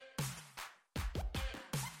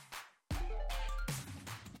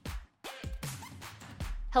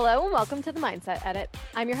Hello and welcome to the Mindset Edit.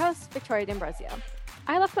 I'm your host, Victoria D'Ambrosio.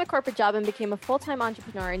 I left my corporate job and became a full-time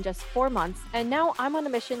entrepreneur in just 4 months, and now I'm on a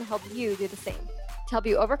mission to help you do the same, to help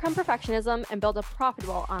you overcome perfectionism and build a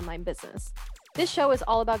profitable online business. This show is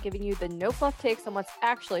all about giving you the no-fluff takes on what's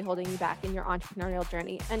actually holding you back in your entrepreneurial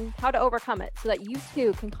journey and how to overcome it so that you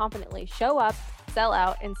too can confidently show up, sell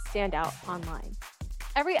out, and stand out online.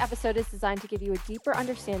 Every episode is designed to give you a deeper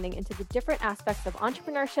understanding into the different aspects of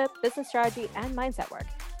entrepreneurship, business strategy, and mindset work,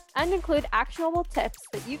 and include actionable tips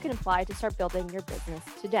that you can apply to start building your business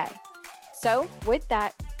today. So with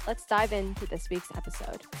that, let's dive into this week's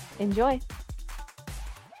episode. Enjoy.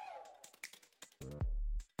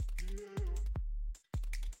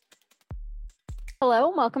 Hello,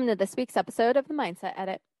 and welcome to this week's episode of the Mindset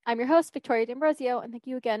Edit. I'm your host, Victoria D'Ambrosio, and thank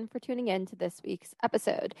you again for tuning in to this week's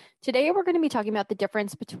episode. Today, we're going to be talking about the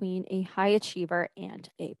difference between a high achiever and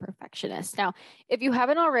a perfectionist. Now, if you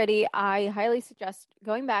haven't already, I highly suggest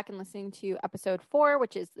going back and listening to episode 4,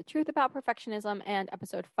 which is the truth about perfectionism, and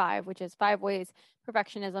episode 5, which is 5 ways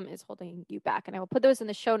perfectionism is holding you back. And I will put those in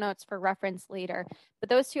the show notes for reference later. But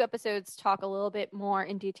those 2 episodes talk a little bit more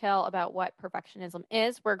in detail about what perfectionism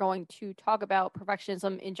is. We're going to talk about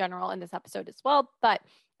perfectionism in general in this episode as well. But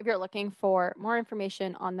if you're looking for more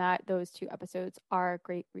information on that, those 2 episodes are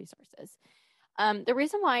great resources. The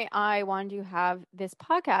reason why I wanted to have this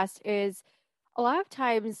podcast is a lot of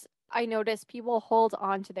times I notice people hold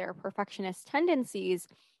on to their perfectionist tendencies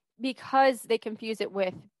because they confuse it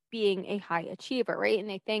with being a high achiever, right? And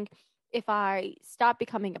they think if I stop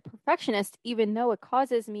becoming a perfectionist, even though it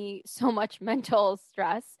causes me so much mental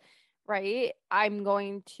stress, right, I'm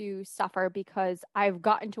going to suffer because I've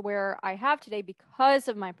gotten to where I have today because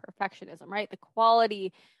of my perfectionism, right? The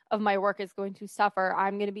quality of my work is going to suffer.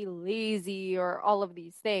 I'm going to be lazy or all of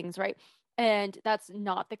these things, right? And that's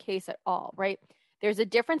not the case at all, right? There's a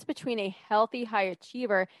difference between a healthy high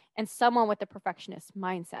achiever and someone with a perfectionist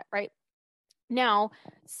mindset, right? Now,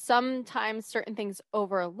 sometimes certain things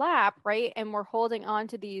overlap, right? And we're holding on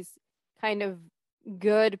to these kind of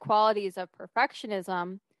good qualities of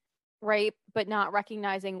perfectionism, right? But not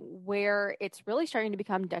recognizing where it's really starting to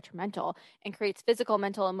become detrimental and creates physical,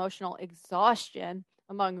 mental, emotional exhaustion,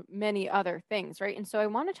 among many other things, right? And so I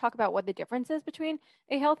want to talk about what the difference is between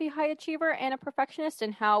a healthy high achiever and a perfectionist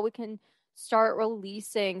and how we can start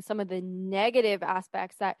releasing some of the negative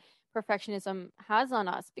aspects that perfectionism has on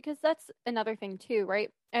us, because that's another thing too, right?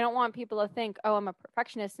 I don't want people to think, oh, I'm a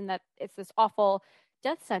perfectionist and that it's this awful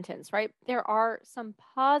death sentence, right? There are some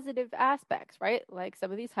positive aspects, right? Like some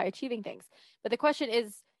of these high achieving things. But the question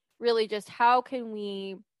is really just how can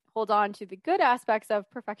we hold on to the good aspects of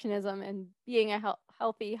perfectionism and being a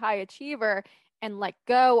healthy high achiever and let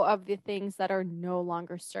go of the things that are no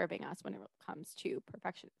longer serving us when it comes to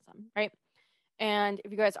perfectionism, right? And if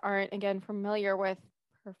you guys aren't, again, familiar with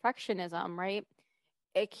perfectionism, right?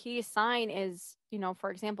 A key sign is,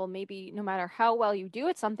 for example, maybe no matter how well you do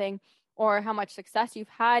at something or how much success you've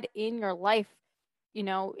had in your life, you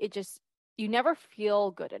never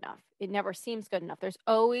feel good enough. It never seems good enough. There's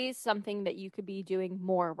always something that you could be doing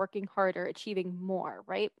more, working harder, achieving more,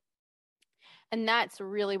 right? And that's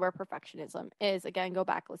really where perfectionism is. Again, go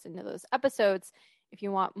back, listen to those episodes if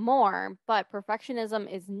you want more. But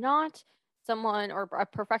perfectionism is not someone, or a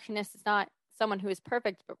perfectionist is not someone who is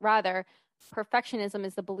perfect, but rather perfectionism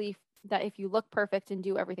is the belief that if you look perfect and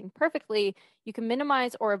do everything perfectly, you can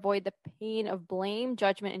minimize or avoid the pain of blame,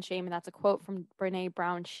 judgment, and shame. And that's a quote from Brene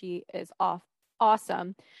Brown. She is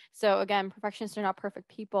awesome. So again, perfectionists are not perfect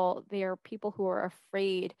people. They are people who are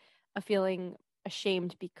afraid of feeling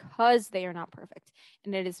ashamed because they are not perfect.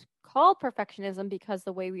 And it is called perfectionism because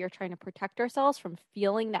the way we are trying to protect ourselves from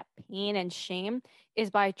feeling that pain and shame is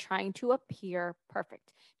by trying to appear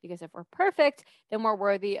perfect. Because if we're perfect, then we're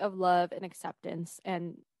worthy of love and acceptance.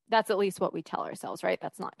 And that's at least what we tell ourselves, right?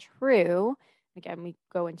 That's not true. Again, we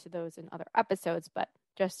go into those in other episodes, but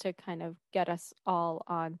just to kind of get us all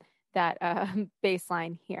on that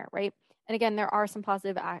baseline here, right? And again, there are some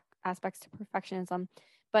positive aspects to perfectionism,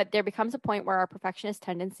 but there becomes a point where our perfectionist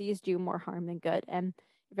tendencies do more harm than good. And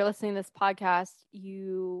if you're listening to this podcast,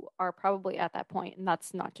 you are probably at that point, and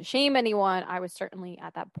that's not to shame anyone. I was certainly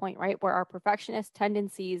at that point, right? Where our perfectionist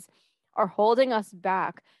tendencies are holding us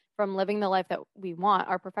back from living the life that we want.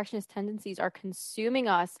 Our perfectionist tendencies are consuming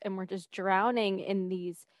us, and we're just drowning in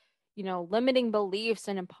these, limiting beliefs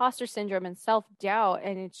and imposter syndrome and self-doubt.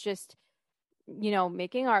 And it's just,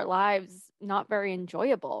 making our lives not very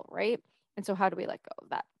enjoyable, right? And so how do we let go of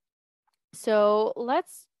that? So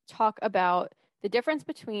let's talk about the difference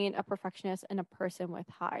between a perfectionist and a person with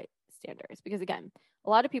high standards. Because again, a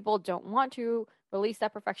lot of people don't want to release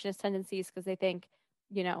that perfectionist tendencies because they think,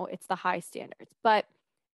 it's the high standards. But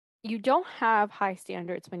you don't have high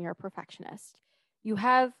standards when you're a perfectionist. You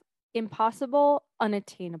have impossible,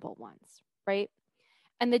 unattainable ones, right?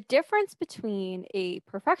 And the difference between a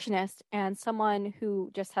perfectionist and someone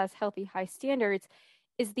who just has healthy, high standards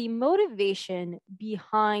is the motivation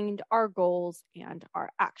behind our goals and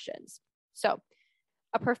our actions. So,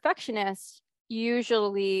 a perfectionist,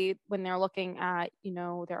 usually when they're looking at,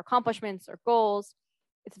 their accomplishments or goals,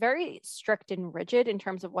 it's very strict and rigid in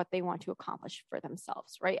terms of what they want to accomplish for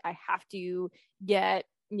themselves, right? I have to get,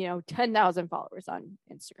 10,000 followers on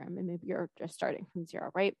Instagram, and maybe you're just starting from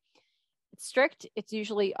zero, right? It's strict, it's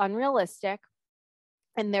usually unrealistic,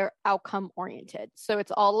 and they're outcome oriented. So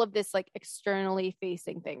it's all of this like externally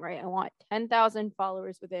facing thing, right? I want 10,000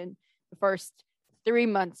 followers within the first 3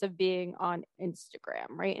 months of being on Instagram,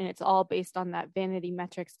 right? And it's all based on that vanity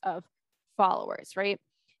metrics of followers, right?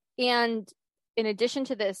 And in addition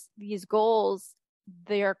to this, these goals,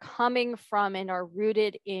 they're coming from and are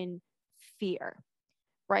rooted in fear,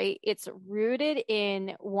 right? It's rooted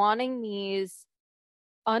in wanting these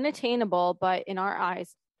unattainable, but in our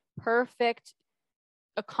eyes, perfect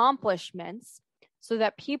accomplishments so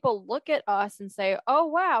that people look at us and say, oh,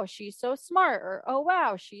 wow, she's so smart, or oh,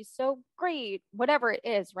 wow, she's so great, whatever it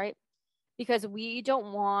is, right? Because we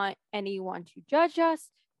don't want anyone to judge us.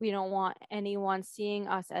 We don't want anyone seeing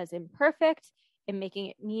us as imperfect and making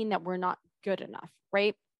it mean that we're not good enough,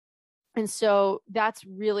 right? And so that's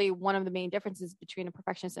really one of the main differences between a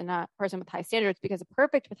perfectionist and a person with high standards, because a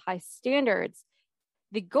perfect with high standards,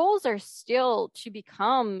 the goals are still to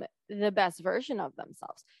become the best version of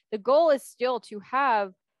themselves. The goal is still to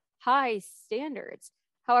have high standards.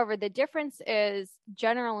 However, the difference is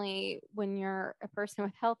generally when you're a person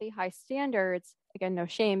with healthy, high standards, again, no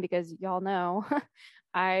shame because y'all know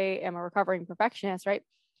I am a recovering perfectionist, right?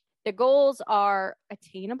 The goals are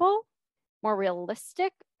attainable, more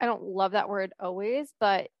realistic. I don't love that word always,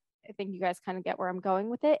 but I think you guys kind of get where I'm going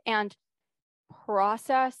with it. And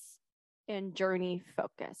process and journey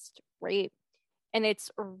focused, right? And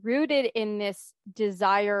it's rooted in this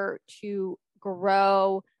desire to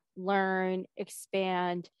grow, learn,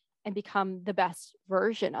 expand, and become the best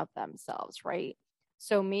version of themselves, right?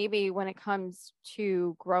 So maybe when it comes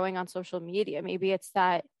to growing on social media, maybe it's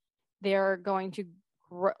that they're going to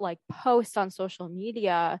post on social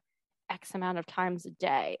media X amount of times a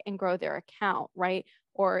day and grow their account, right?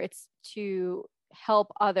 Or it's to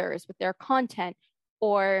help others with their content,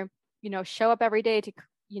 or, show up every day to,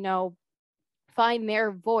 find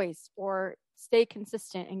their voice or stay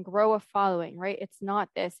consistent and grow a following, right? It's not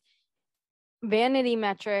this vanity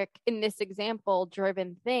metric in this example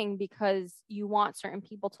driven thing because you want certain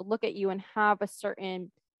people to look at you and have a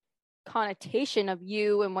certain connotation of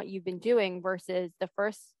you and what you've been doing, versus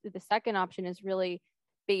the second option is really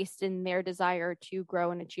based in their desire to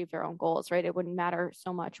grow and achieve their own goals, right? It wouldn't matter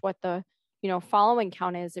so much what the, following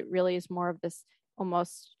count is. It really is more of this,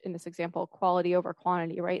 almost in this example, quality over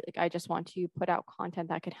quantity, right? Like I just want to put out content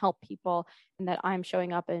that can help people and that I'm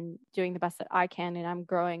showing up and doing the best that I can. And I'm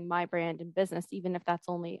growing my brand and business, even if that's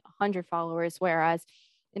only 100 followers. Whereas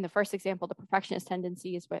in the first example, the perfectionist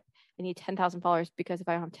tendency is with I need 10,000 followers, because if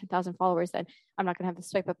I don't have 10,000 followers, then I'm not going to have the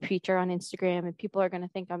swipe up feature on Instagram. And people are going to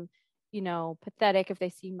think I'm, pathetic if they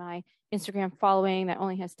see my Instagram following that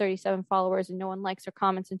only has 37 followers and no one likes or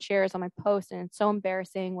comments and shares on my post. And it's so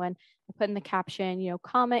embarrassing when I put in the caption,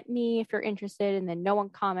 comment me if you're interested, and then no one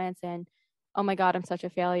comments, and oh my God, I'm such a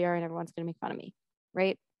failure and everyone's going to make fun of me,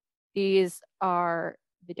 right? These are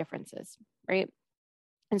the differences, right?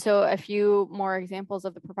 And so a few more examples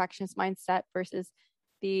of the perfectionist mindset versus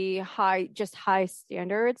the high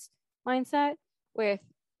standards mindset. With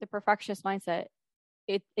the perfectionist mindset,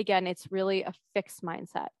 it's really a fixed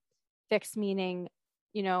mindset. Fixed meaning,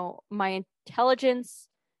 my intelligence,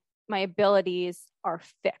 my abilities are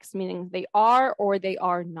fixed, meaning they are or they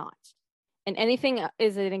are not. And anything that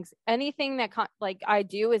I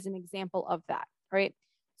do is an example of that, right?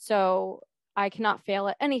 So I cannot fail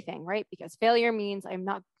at anything, right? Because failure means I'm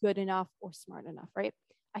not good enough or smart enough, right?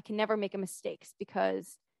 I can never make a mistakes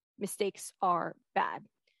because mistakes are bad.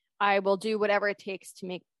 I will do whatever it takes to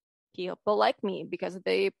make people like me because of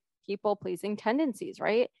the people pleasing tendencies,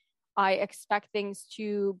 right? I expect things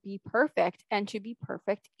to be perfect and to be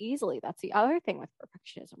perfect easily. That's the other thing with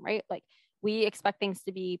perfectionism, right? Like we expect things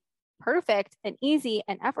to be perfect and easy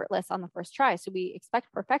and effortless on the first try. So we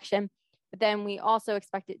expect perfection, but then we also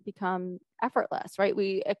expect it to become effortless, right?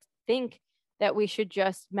 We think that we should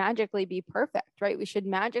just magically be perfect, right? We should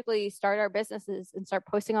magically start our businesses and start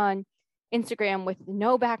posting on Instagram with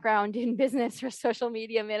no background in business or social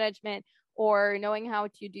media management or knowing how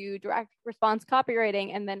to do direct response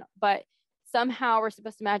copywriting. But somehow we're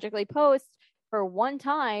supposed to magically post for one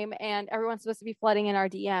time and everyone's supposed to be flooding in our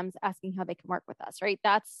DMs asking how they can work with us, right?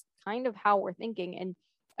 That's kind of how we're thinking. And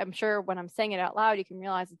I'm sure when I'm saying it out loud, you can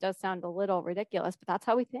realize it does sound a little ridiculous, but that's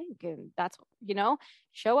how we think. And that's,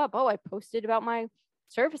 show up. Oh, I posted about my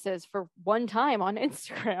services for one time on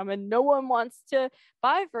Instagram and no one wants to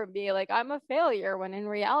buy from me. Like I'm a failure, when in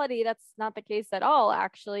reality, that's not the case at all.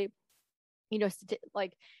 Actually,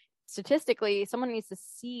 statistically, someone needs to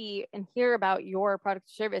see and hear about your product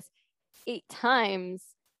or service 8 times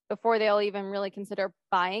before they'll even really consider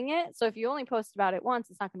buying it. So if you only post about it once,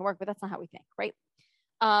 it's not going to work, but that's not how we think, right?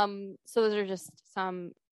 So those are just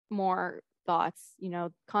some more thoughts,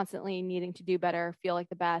 constantly needing to do better, feel like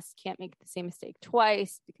the best, can't make the same mistake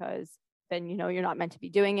twice because then, you're not meant to be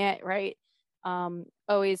doing it, right?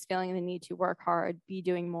 Always feeling the need to work hard, be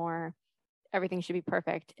doing more, everything should be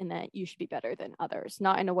perfect, and that you should be better than others,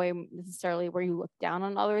 not in a way necessarily where you look down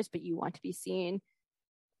on others, but you want to be seen.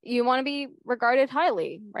 You want to be regarded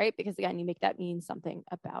highly, right? Because again, you make that mean something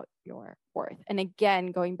about your worth. And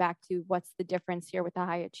again, going back to what's the difference here with the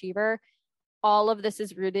high achiever, all of this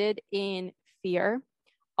is rooted in fear.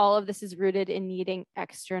 All of this is rooted in needing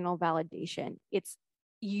external validation.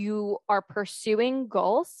 You are pursuing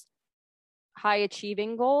goals, high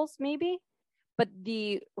achieving goals, maybe, but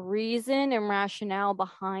the reason and rationale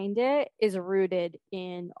behind it is rooted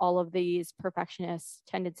in all of these perfectionist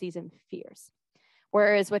tendencies and fears.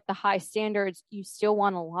 Whereas with the high standards, you still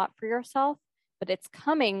want a lot for yourself, but it's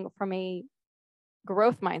coming from a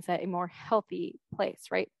growth mindset, a more healthy place,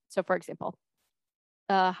 right? So for example,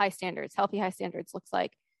 healthy high standards looks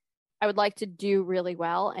like I would like to do really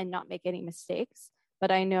well and not make any mistakes, but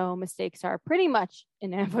I know mistakes are pretty much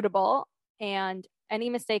inevitable. And any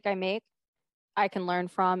mistake I make, I can learn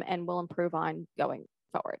from and will improve on going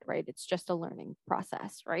forward, right? It's just a learning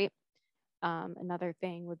process, right? Another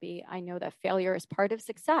thing would be, I know that failure is part of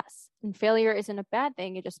success, and failure isn't a bad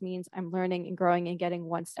thing. It just means I'm learning and growing and getting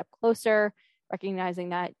one step closer, recognizing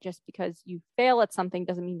that just because you fail at something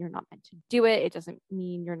doesn't mean you're not meant to do it. It doesn't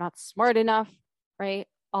mean you're not smart enough, right?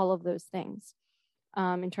 All of those things.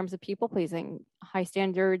 In terms of people pleasing, high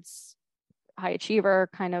standards, high achiever,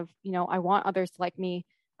 kind of, I want others to like me.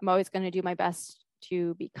 I'm always going to do my best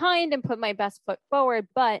to be kind and put my best foot forward,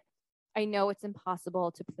 but I know it's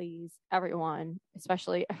impossible to please everyone,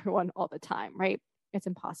 especially everyone all the time, right? It's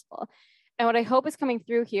impossible. And what I hope is coming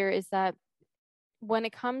through here is that when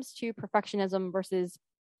it comes to perfectionism versus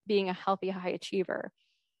being a healthy high achiever,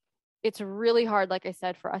 it's really hard, like I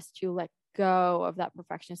said, for us to let go of that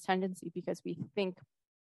perfectionist tendency because we think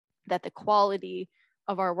that the quality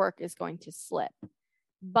of our work is going to slip.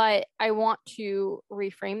 But I want to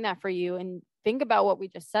reframe that for you and think about what we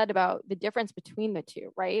just said about the difference between the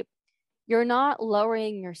two, right? You're not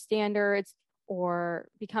lowering your standards or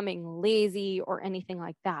becoming lazy or anything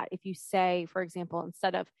like that. If you say, for example,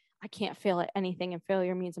 instead of I can't fail at anything and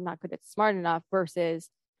failure means I'm not good at smart enough versus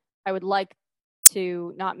I would like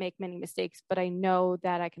to not make many mistakes, but I know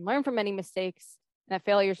that I can learn from many mistakes and that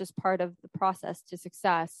failure is just part of the process to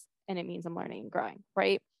success. And it means I'm learning and growing,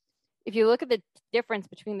 right? If you look at the difference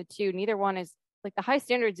between the two, neither one is like the high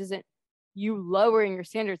standards isn't you lowering your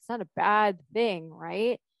standards. It's not a bad thing,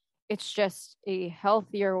 right? It's just a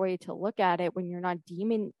healthier way to look at it when you're not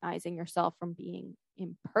demonizing yourself from being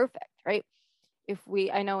imperfect, right?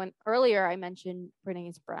 I know earlier I mentioned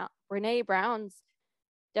Brene Brown's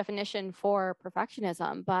definition for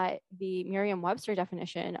perfectionism, but the Merriam-Webster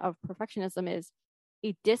definition of perfectionism is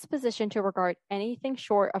a disposition to regard anything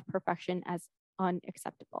short of perfection as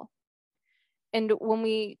unacceptable. And when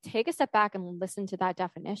we take a step back and listen to that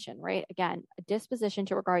definition, right? Again, a disposition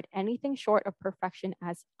to regard anything short of perfection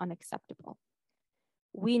as unacceptable.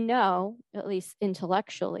 We know, at least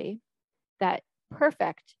intellectually, that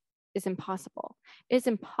perfect is impossible. It is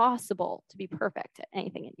impossible to be perfect at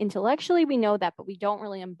anything. And intellectually, we know that, but we don't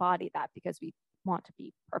really embody that because we want to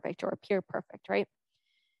be perfect or appear perfect, right?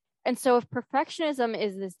 And so if perfectionism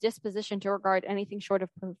is this disposition to regard anything short of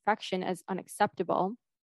perfection as unacceptable,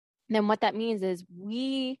 then what that means is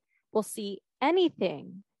we will see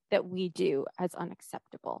anything that we do as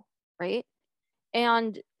unacceptable, right?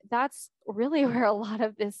 And that's really where a lot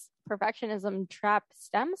of this perfectionism trap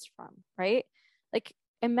stems from, right? Like,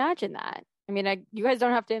 imagine that. I mean, you guys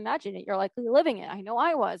don't have to imagine it. You're likely living it. I know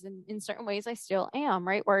I was, and in certain ways I still am,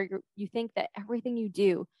 right? Where you think that everything you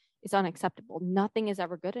do is unacceptable. Nothing is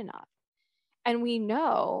ever good enough. And we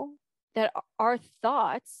know that our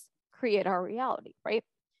thoughts create our reality, right?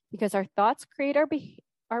 Because our thoughts create our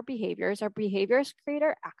behaviors create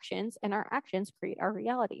our actions, and our actions create our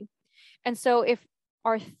reality. And so if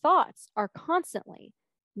our thoughts are constantly,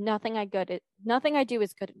 nothing I do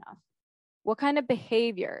is good enough, what kind of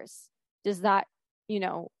behaviors does that, you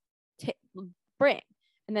know, bring?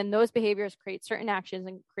 And then those behaviors create certain actions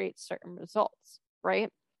and create certain results, right?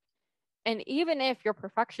 And even if your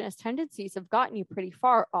perfectionist tendencies have gotten you pretty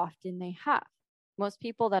far, often they have. Most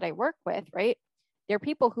people that I work with, right? They're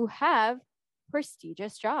people who have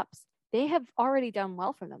prestigious jobs. They have already done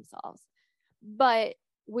well for themselves. But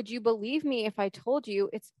would you believe me if I told you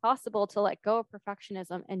it's possible to let go of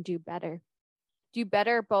perfectionism and do better? Do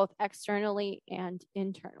better both externally and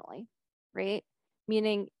internally, right?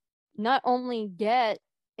 Meaning not only get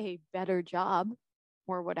a better job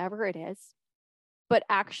or whatever it is, but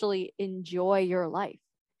actually enjoy your life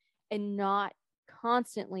and not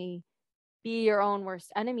constantly be your own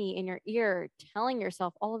worst enemy in your ear, telling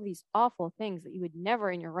yourself all of these awful things that you would never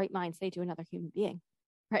in your right mind say to another human being,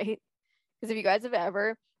 right? Because if you guys have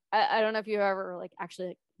ever, I don't know if you've ever like actually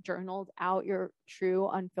like journaled out your true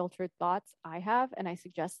unfiltered thoughts. I have, and I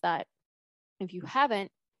suggest that if you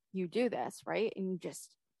haven't, you do this, right? And you just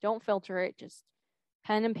don't filter it, just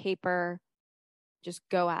pen and paper, just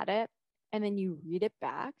go at it. And then you read it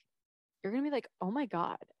back. You're going to be like, oh my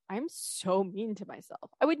God, I'm so mean to myself.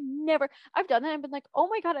 I would never, I've done that. I've been like, oh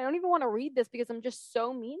my God, I don't even want to read this because I'm just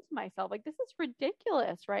so mean to myself. Like, this is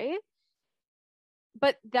ridiculous, right?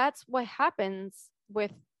 But that's what happens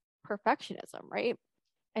with perfectionism, right?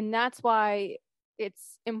 And that's why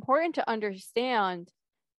it's important to understand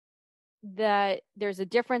that there's a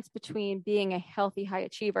difference between being a healthy high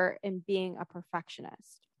achiever and being a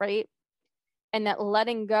perfectionist, right? And that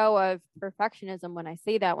letting go of perfectionism, when I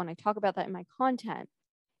say that, when I talk about that in my content,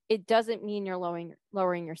 it doesn't mean you're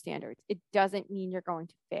lowering your standards. It doesn't mean you're going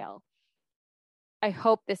to fail. I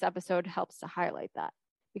hope this episode helps to highlight that,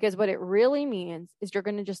 because what it really means is you're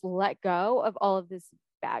going to just let go of all of this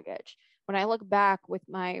baggage. When I look back with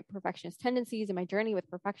my perfectionist tendencies and my journey with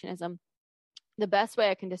perfectionism, the best way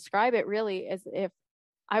I can describe it really is if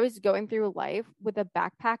I was going through life with a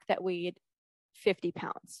backpack that weighed 50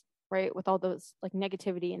 pounds, right? With all those like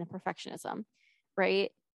negativity and perfectionism,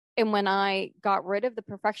 right? And when I got rid of the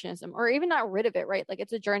perfectionism, or even not rid of it, right? Like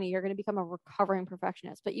it's a journey. You're going to become a recovering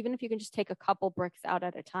perfectionist. But even if you can just take a couple bricks out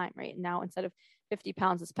at a time, right? Now, instead of 50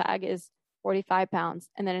 pounds, this bag is 45 pounds,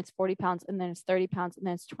 and then it's 40 pounds, and then it's 30 pounds, and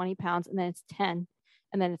then it's 20 pounds, and then it's 10,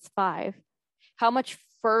 and then it's 5. How much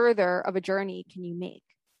further of a journey can you make?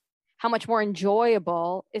 How much more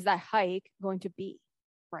enjoyable is that hike going to be,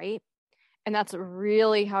 right? And that's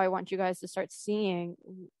really how I want you guys to start seeing,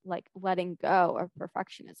 like, letting go of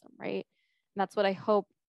perfectionism, right? And that's what I hope,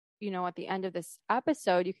 at the end of this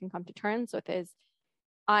episode, you can come to terms with is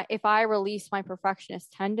if I release my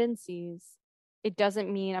perfectionist tendencies, it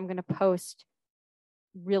doesn't mean I'm going to post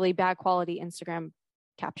really bad quality Instagram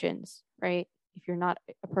captions, right? If you're not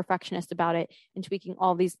a perfectionist about it and tweaking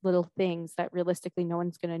all these little things that realistically no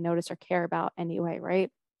one's going to notice or care about anyway, right?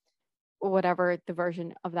 Whatever the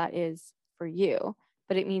version of that is for you,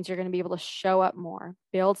 but it means you're going to be able to show up more,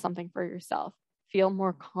 build something for yourself, feel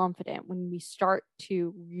more confident when we start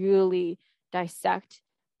to really dissect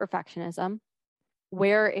perfectionism,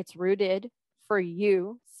 where it's rooted for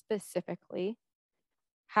you specifically,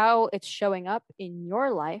 how it's showing up in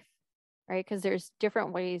your life, right? Because there's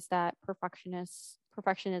different ways that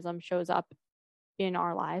perfectionism shows up in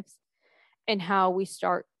our lives, and how we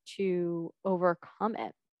start to overcome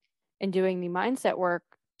it, and doing the mindset work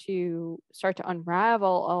to start to unravel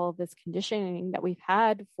all of this conditioning that we've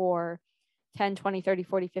had for 10, 20, 30,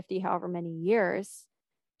 40, 50, however many years,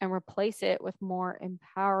 and replace it with more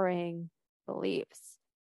empowering beliefs,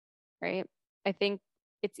 right? I think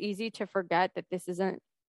it's easy to forget that this isn't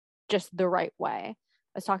just the right way.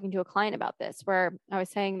 I was talking to a client about this, where I was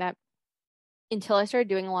saying that until I started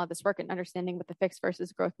doing a lot of this work and understanding what the fixed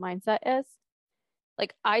versus growth mindset is,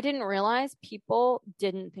 like, I didn't realize people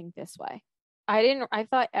didn't think this way. I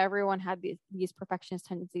thought everyone had these perfectionist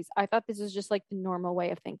tendencies. I thought this is just like the normal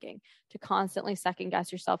way of thinking, to constantly second guess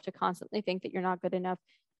yourself, to constantly think that you're not good enough,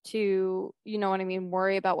 to, you know what I mean,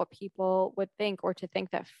 worry about what people would think, or to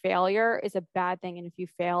think that failure is a bad thing. And if you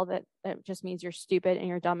fail, that just means you're stupid and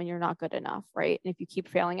you're dumb and you're not good enough, right? And if you keep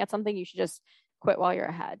failing at something, you should just quit while you're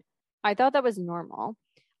ahead. I thought that was normal.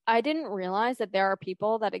 I didn't realize that there are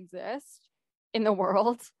people that exist in the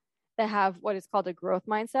world that have what is called a growth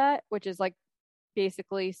mindset, which is like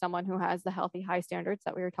basically someone who has the healthy high standards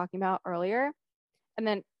that we were talking about earlier. And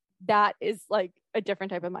then that is like a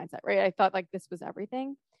different type of mindset, right? I thought like this was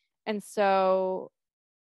everything. And so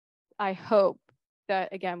I hope that,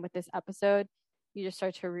 again, with this episode, you just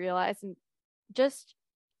start to realize, and just,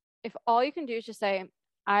 if all you can do is just say,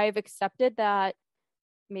 I've accepted that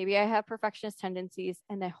maybe I have perfectionist tendencies,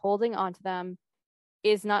 and that holding on to them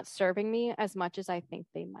is not serving me as much as I think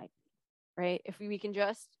they might be, right? If we can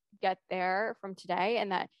just get there from today,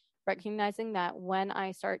 and that recognizing that when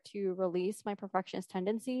I start to release my perfectionist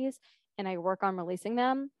tendencies and I work on releasing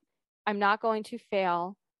them, I'm not going to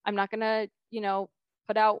fail. I'm not going to,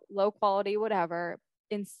 put out low quality, whatever.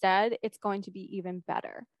 Instead, it's going to be even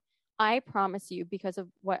better. I promise you, because of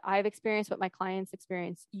what I've experienced, what my clients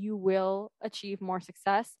experience, you will achieve more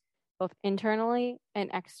success both internally and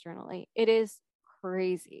externally. It is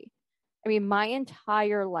crazy. I mean, my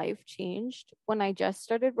entire life changed when I just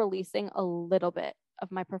started releasing a little bit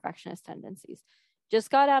of my perfectionist tendencies. Just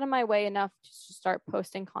got out of my way enough to start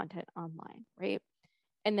posting content online, right?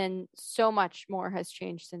 And then so much more has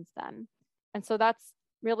changed since then. And so that's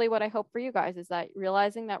really what I hope for you guys, is that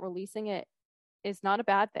realizing that releasing it is not a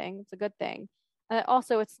bad thing. It's a good thing.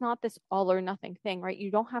 Also, it's not this all or nothing thing, right?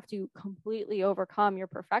 You don't have to completely overcome your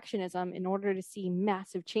perfectionism in order to see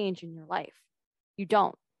massive change in your life. You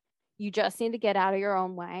don't. You just need to get out of your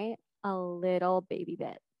own way a little baby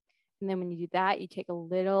bit. And then when you do that, you take a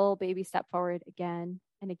little baby step forward again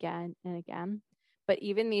and again and again. But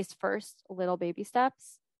even these first little baby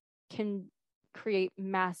steps can create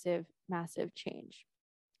massive, massive change.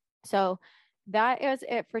 So that is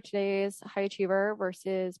it for today's high achiever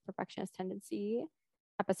versus perfectionist tendency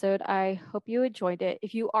episode. I hope you enjoyed it.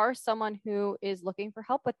 If you are someone who is looking for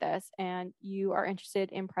help with this and you are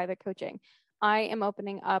interested in private coaching, I am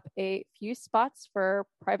opening up a few spots for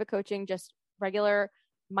private coaching, just regular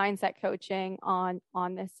mindset coaching on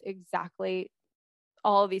this exactly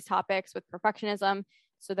all of these topics with perfectionism,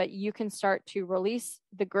 so that you can start to release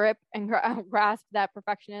the grip and grasp that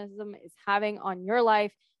perfectionism is having on your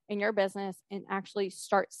life and your business, and actually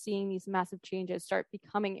start seeing these massive changes, start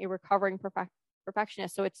becoming a recovering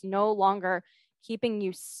perfectionist. So it's no longer keeping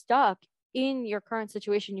you stuck in your current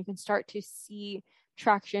situation. You can start to see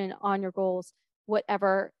traction on your goals,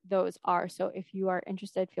 whatever those are. So if you are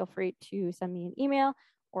interested, feel free to send me an email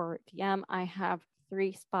or DM. I have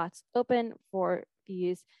 3 spots open for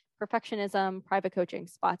these perfectionism private coaching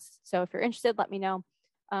spots. So if you're interested, let me know.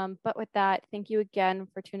 But with that, thank you again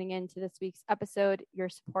for tuning in to this week's episode. Your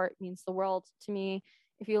support means the world to me.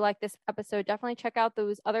 If you like this episode, definitely check out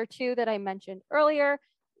those other 2 that I mentioned earlier.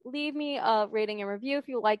 Leave me a rating and review if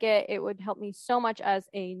you like it. It would help me so much as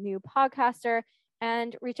a new podcaster.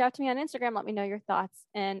 And reach out to me on Instagram. Let me know your thoughts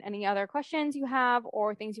and any other questions you have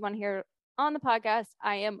or things you want to hear on the podcast.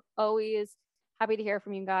 I am always happy to hear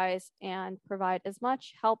from you guys and provide as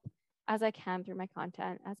much help as I can through my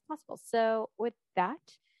content as possible. So with that,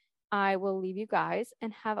 I will leave you guys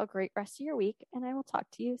and have a great rest of your week, and I will talk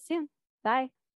to you soon. Bye.